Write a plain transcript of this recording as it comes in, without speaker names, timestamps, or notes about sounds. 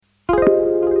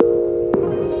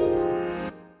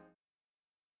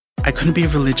I couldn't be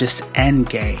religious and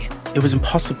gay. It was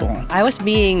impossible. I was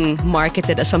being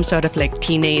marketed as some sort of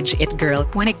teenage it girl.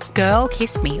 When a girl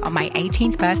kissed me on my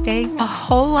 18th birthday, a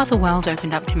whole other world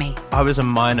opened up to me. I was a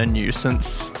minor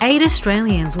nuisance. 8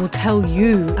 Australians will tell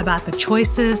you about the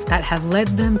choices that have led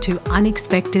them to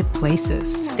unexpected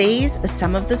places. These are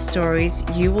some of the stories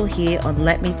you will hear on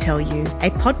Let Me Tell You, a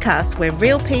podcast where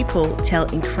real people tell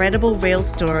incredible real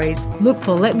stories. Look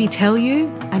for Let Me Tell You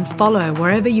and follow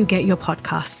wherever you get your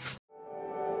podcasts.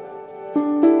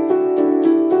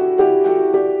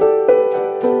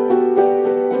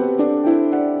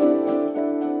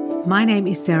 My name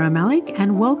is Sarah Malik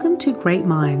and welcome to Great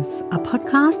Minds, a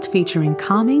podcast featuring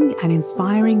calming and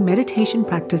inspiring meditation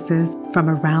practices from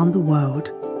around the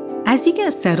world. As you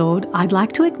get settled, I'd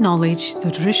like to acknowledge the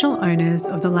traditional owners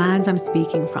of the lands I'm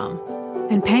speaking from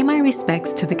and pay my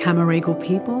respects to the Camaragal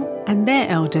people and their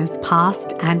elders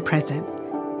past and present.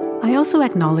 I also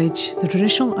acknowledge the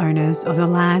traditional owners of the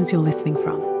lands you're listening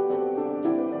from.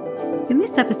 In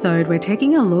this episode, we're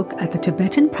taking a look at the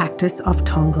Tibetan practice of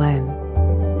Tonglen.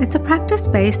 It's a practice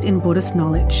based in Buddhist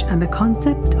knowledge and the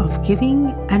concept of giving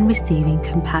and receiving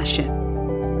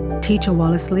compassion. Teacher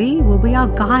Wallace Lee will be our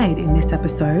guide in this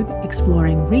episode,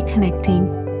 exploring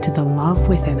reconnecting to the love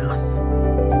within us.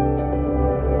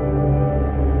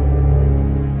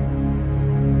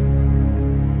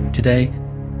 Today,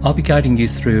 I'll be guiding you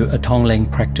through a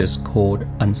Tonglen practice called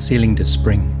Unsealing the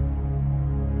Spring.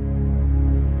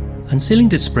 Unsealing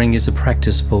the Spring is a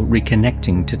practice for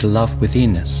reconnecting to the love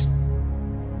within us.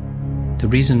 The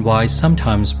reason why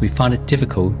sometimes we find it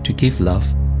difficult to give love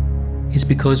is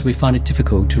because we find it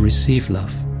difficult to receive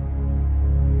love.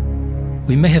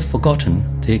 We may have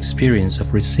forgotten the experience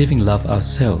of receiving love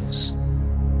ourselves,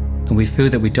 and we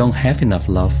feel that we don't have enough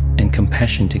love and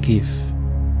compassion to give.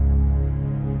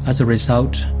 As a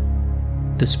result,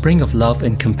 the spring of love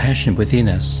and compassion within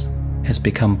us has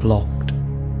become blocked.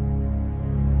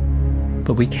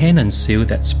 But we can unseal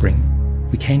that spring.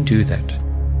 We can do that.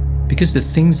 Because the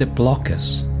things that block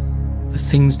us, the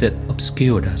things that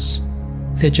obscured us,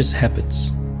 they're just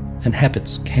habits, and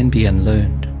habits can be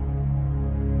unlearned.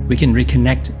 We can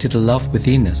reconnect to the love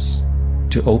within us,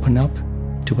 to open up,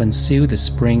 to unseal the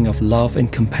spring of love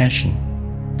and compassion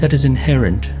that is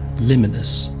inherent,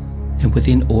 limitless, and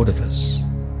within all of us.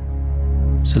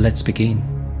 So let's begin.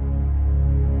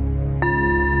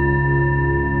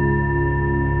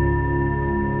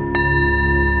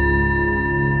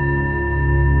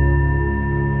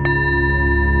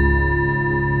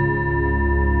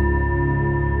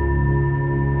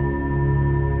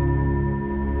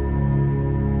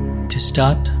 To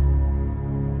start,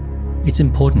 it's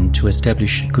important to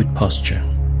establish good posture.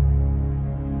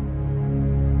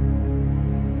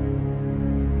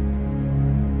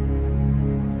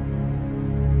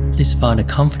 Please find a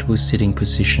comfortable sitting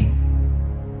position.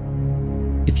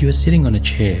 If you are sitting on a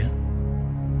chair,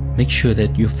 make sure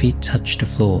that your feet touch the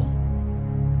floor.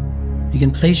 You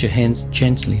can place your hands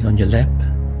gently on your lap.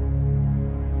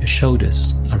 Your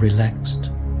shoulders are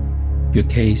relaxed, your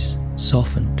gaze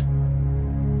softened.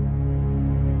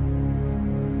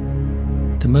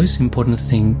 The most important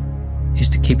thing is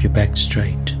to keep your back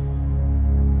straight.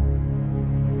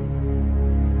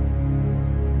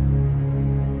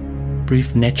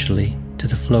 Breathe naturally to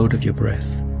the flow of your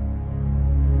breath,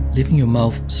 leaving your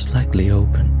mouth slightly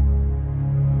open.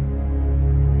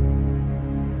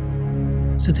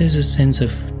 So there's a sense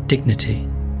of dignity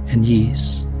and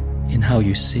ease in how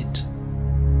you sit.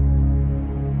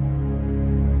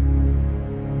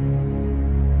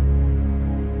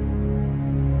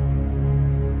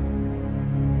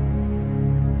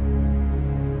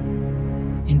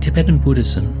 In Tibetan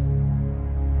Buddhism,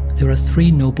 there are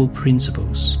 3 noble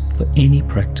principles for any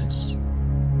practice.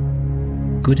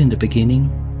 Good in the beginning,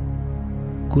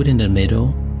 good in the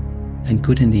middle, and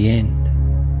good in the end.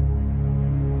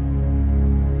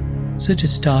 So to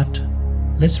start,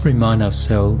 let's remind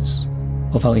ourselves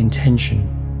of our intention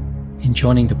in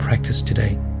joining the practice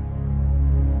today.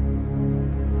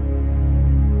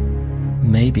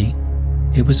 Maybe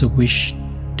it was a wish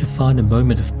to find a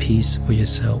moment of peace for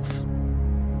yourself.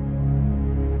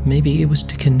 Maybe it was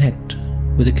to connect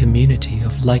with a community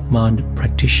of like-minded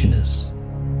practitioners.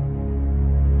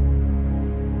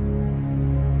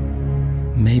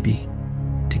 Maybe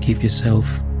to give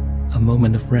yourself a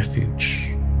moment of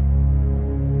refuge.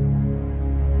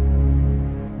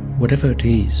 Whatever it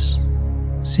is,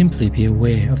 simply be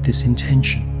aware of this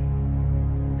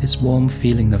intention, this warm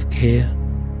feeling of care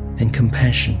and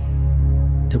compassion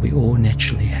that we all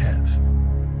naturally have.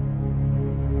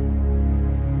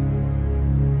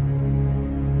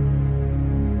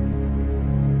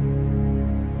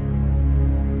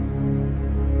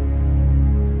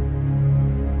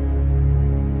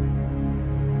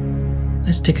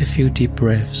 Let's take a few deep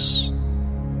breaths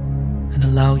and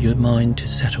allow your mind to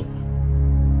settle.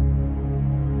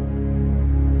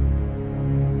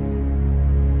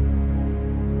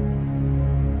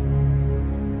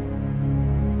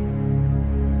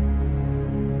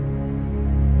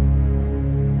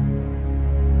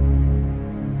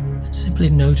 And simply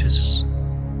notice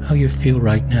how you feel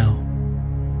right now.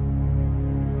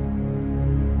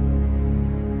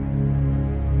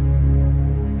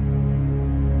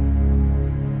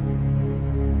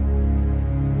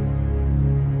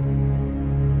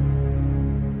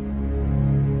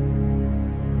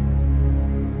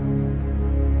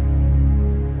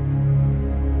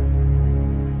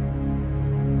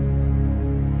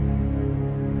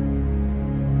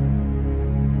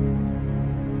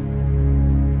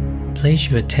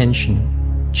 Place your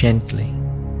attention gently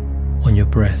on your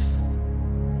breath.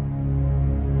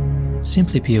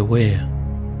 Simply be aware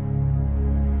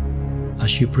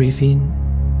as you breathe in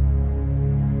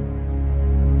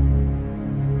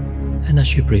and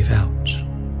as you breathe out.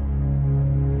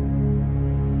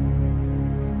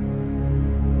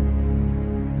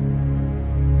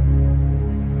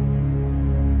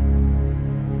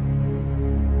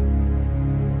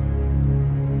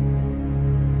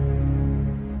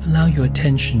 Allow your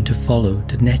attention to follow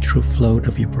the natural flow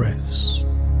of your breaths.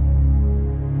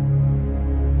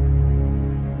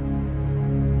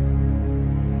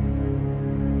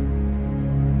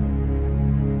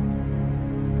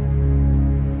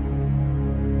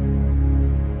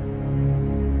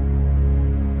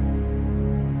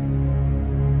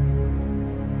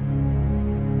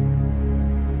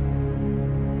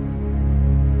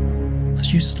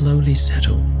 As you slowly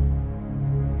settle,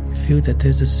 you feel that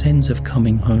there's a sense of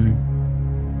coming home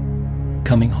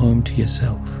to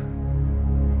yourself.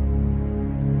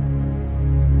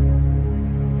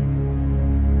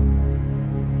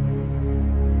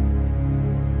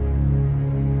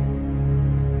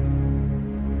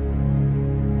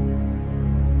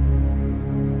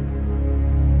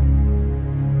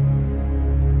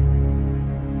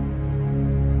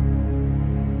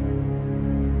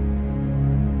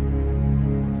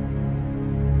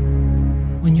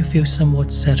 When you feel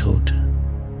somewhat settled,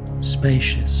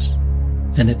 spacious,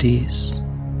 and at ease,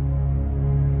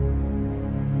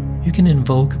 you can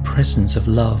invoke a presence of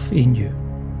love in you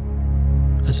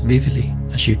as vividly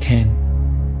as you can.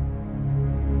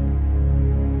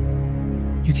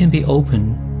 You can be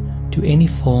open to any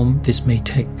form this may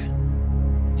take.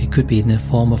 It could be in the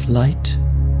form of light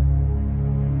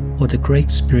or the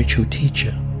great spiritual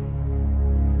teacher.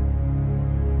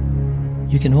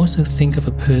 You can also think of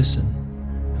a person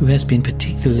who has been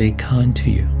particularly kind to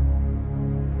you.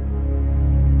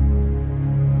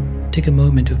 Take a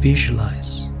moment to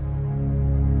visualize.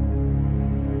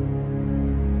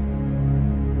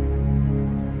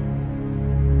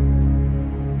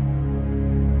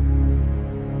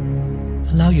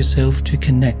 Allow yourself to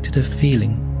connect to the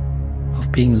feeling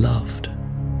of being loved,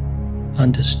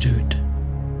 understood,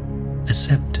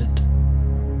 accepted,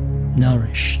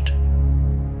 nourished.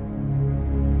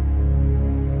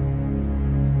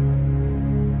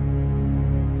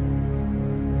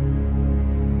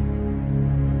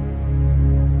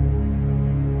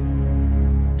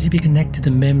 Maybe connect to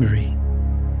the memory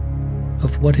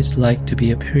of what it's like to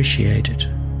be appreciated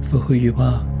for who you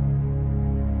are,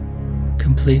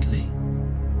 completely,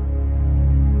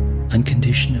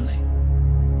 unconditionally.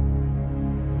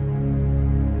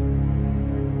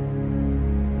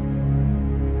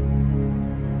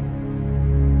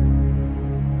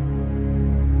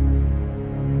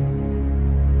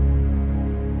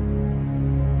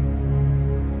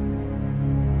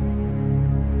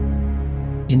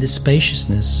 In the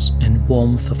spaciousness and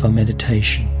warmth of our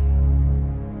meditation,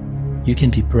 you can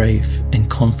be brave and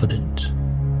confident.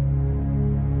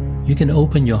 You can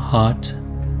open your heart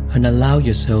and allow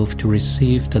yourself to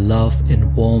receive the love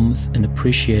and warmth and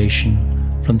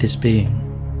appreciation from this being.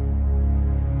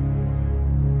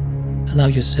 Allow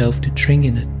yourself to drink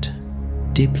in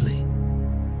it deeply.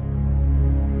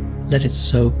 Let it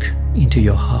soak into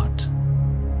your heart.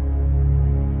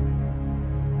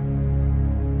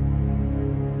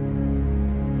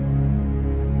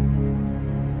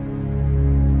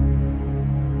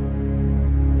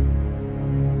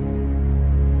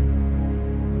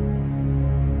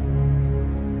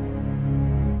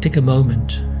 Take a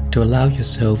moment to allow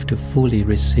yourself to fully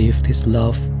receive this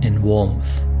love and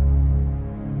warmth.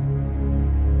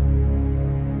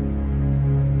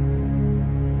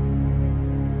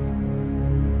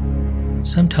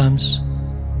 Sometimes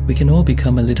we can all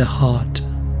become a little hard,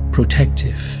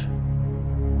 protective.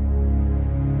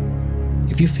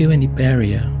 If you feel any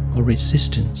barrier or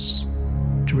resistance,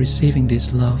 to receiving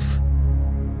this love,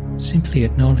 simply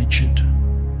acknowledge it.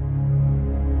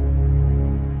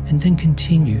 And then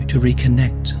continue to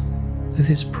reconnect with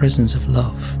this presence of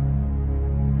love.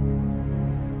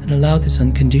 And allow this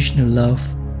unconditional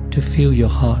love to fill your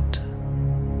heart,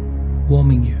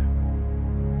 warming you,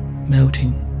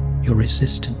 melting your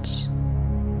resistance.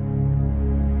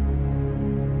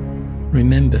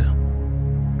 Remember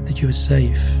that you are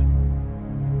safe,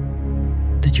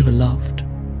 that you are loved.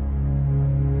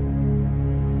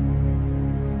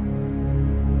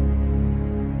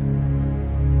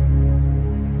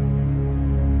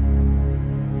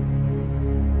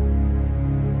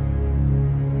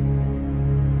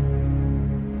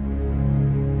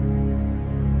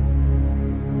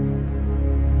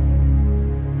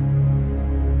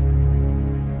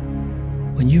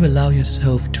 When you allow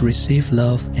yourself to receive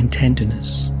love and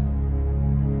tenderness,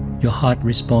 your heart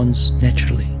responds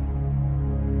naturally.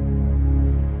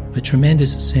 A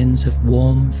tremendous sense of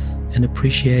warmth and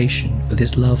appreciation for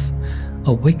this love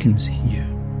awakens in you.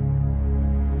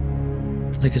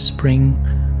 Like a spring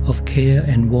of care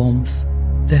and warmth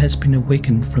that has been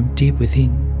awakened from deep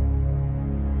within.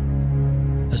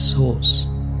 A source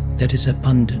that is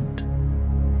abundant,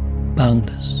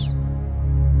 boundless,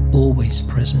 always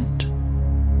present,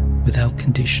 without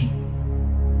condition.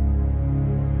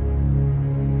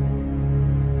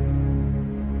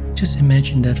 Just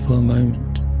imagine that for a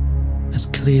moment, as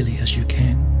clearly as you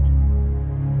can.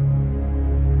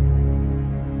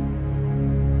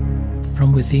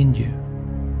 From within you,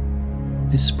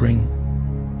 this spring,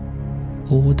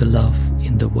 all the love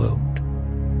in the world.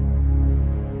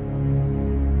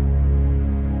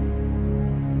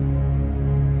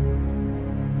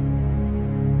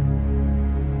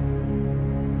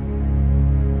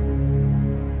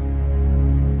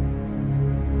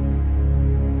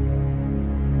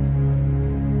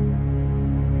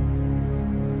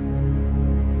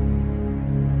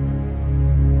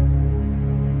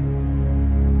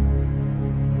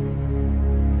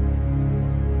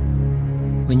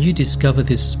 When you discover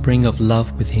this spring of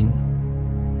love within,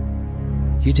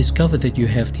 you discover that you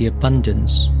have the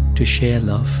abundance to share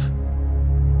love.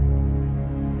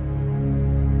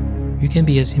 You can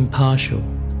be as impartial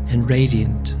and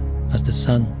radiant as the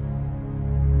sun.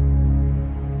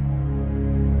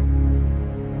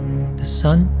 The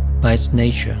sun, by its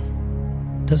nature,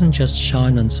 doesn't just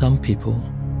shine on some people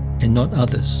and not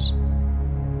others.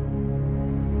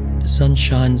 The sun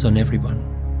shines on everyone,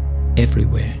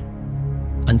 everywhere,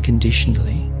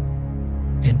 unconditionally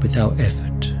and without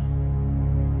effort.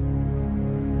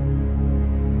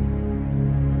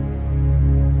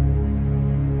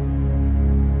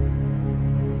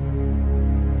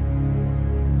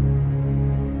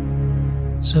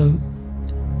 So,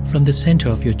 from the center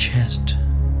of your chest,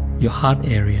 your heart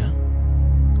area,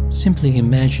 simply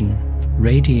imagine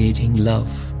radiating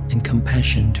love and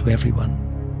compassion to everyone.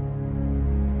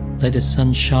 Let the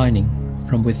sun shining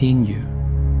from within you.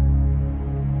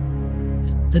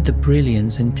 Let the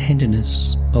brilliance and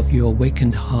tenderness of your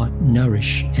awakened heart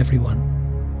nourish everyone,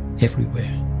 everywhere.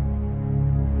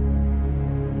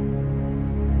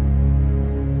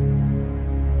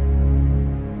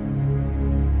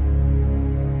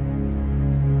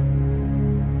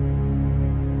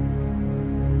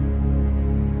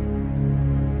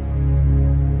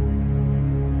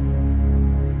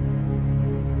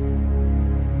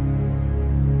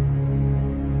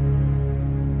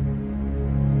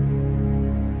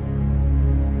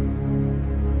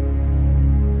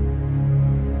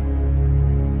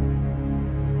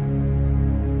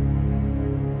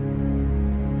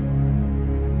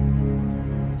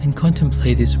 And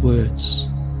contemplate these words.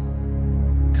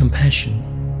 Compassion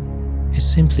is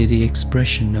simply the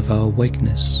expression of our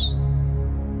awakeness.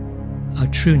 Our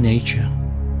true nature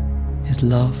is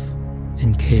love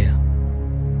and care.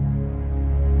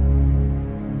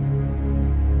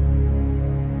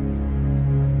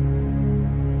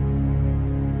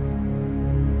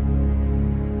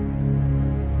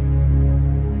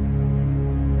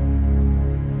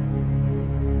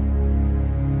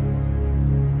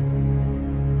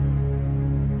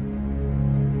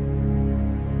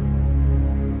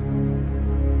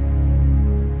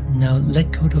 Now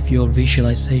let go of your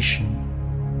visualization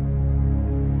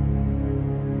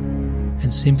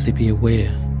and simply be aware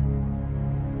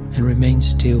and remain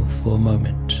still for a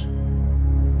moment.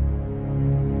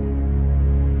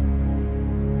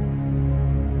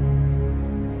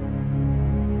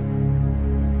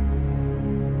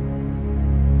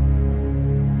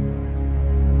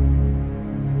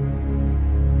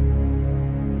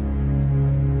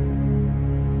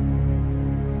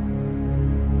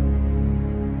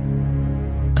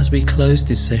 As we close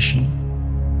this session,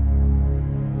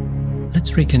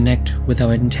 Let's reconnect with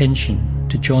our intention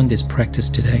to join this practice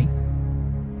today.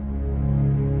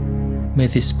 May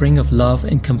this spring of love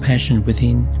and compassion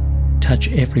within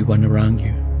touch everyone around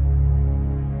you.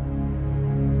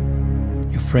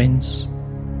 Your friends,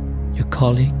 your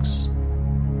colleagues,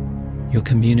 your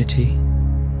community,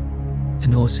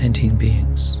 and all sentient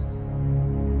beings.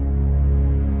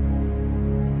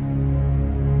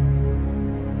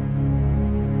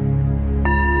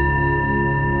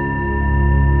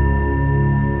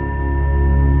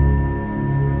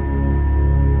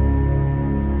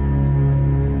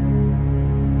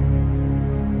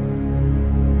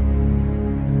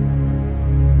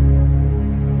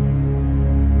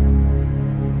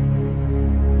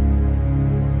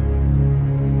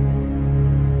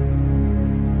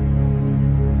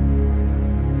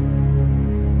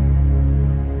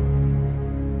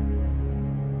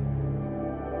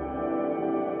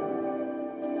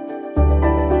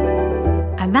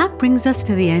 And that brings us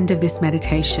to the end of this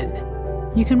meditation.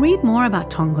 You can read more about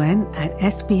Tonglen at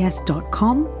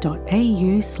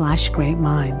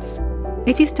sbs.com.au/greatminds.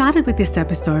 If you started with this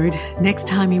episode, next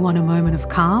time you want a moment of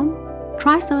calm,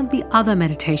 try some of the other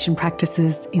meditation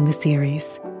practices in the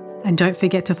series. And don't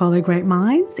forget to follow Great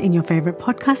Minds in your favourite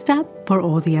podcast app for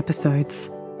all the episodes.